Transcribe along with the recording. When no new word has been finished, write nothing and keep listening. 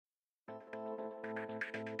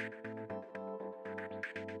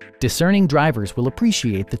Discerning drivers will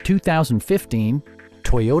appreciate the 2015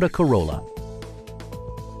 Toyota Corolla.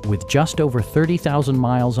 With just over 30,000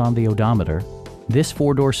 miles on the odometer, this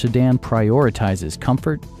four-door sedan prioritizes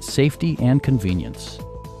comfort, safety, and convenience.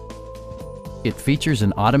 It features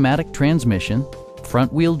an automatic transmission,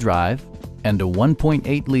 front-wheel drive, and a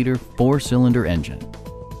 1.8-liter four-cylinder engine.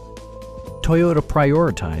 Toyota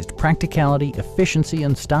prioritized practicality, efficiency,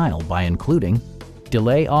 and style by including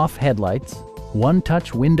delay-off headlights,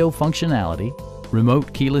 one-touch window functionality,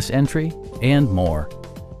 remote keyless entry, and more.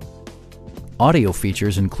 Audio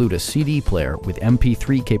features include a CD player with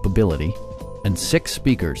MP3 capability and 6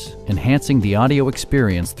 speakers, enhancing the audio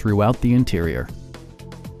experience throughout the interior.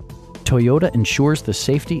 Toyota ensures the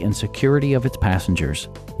safety and security of its passengers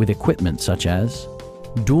with equipment such as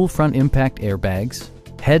dual front impact airbags,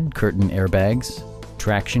 head curtain airbags,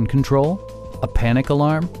 traction control, a panic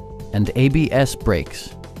alarm, and ABS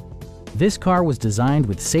brakes. This car was designed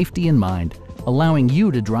with safety in mind, allowing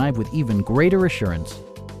you to drive with even greater assurance.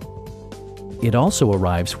 It also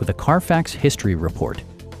arrives with a Carfax history report,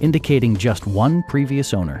 indicating just one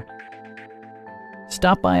previous owner.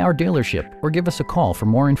 Stop by our dealership or give us a call for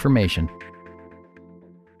more information.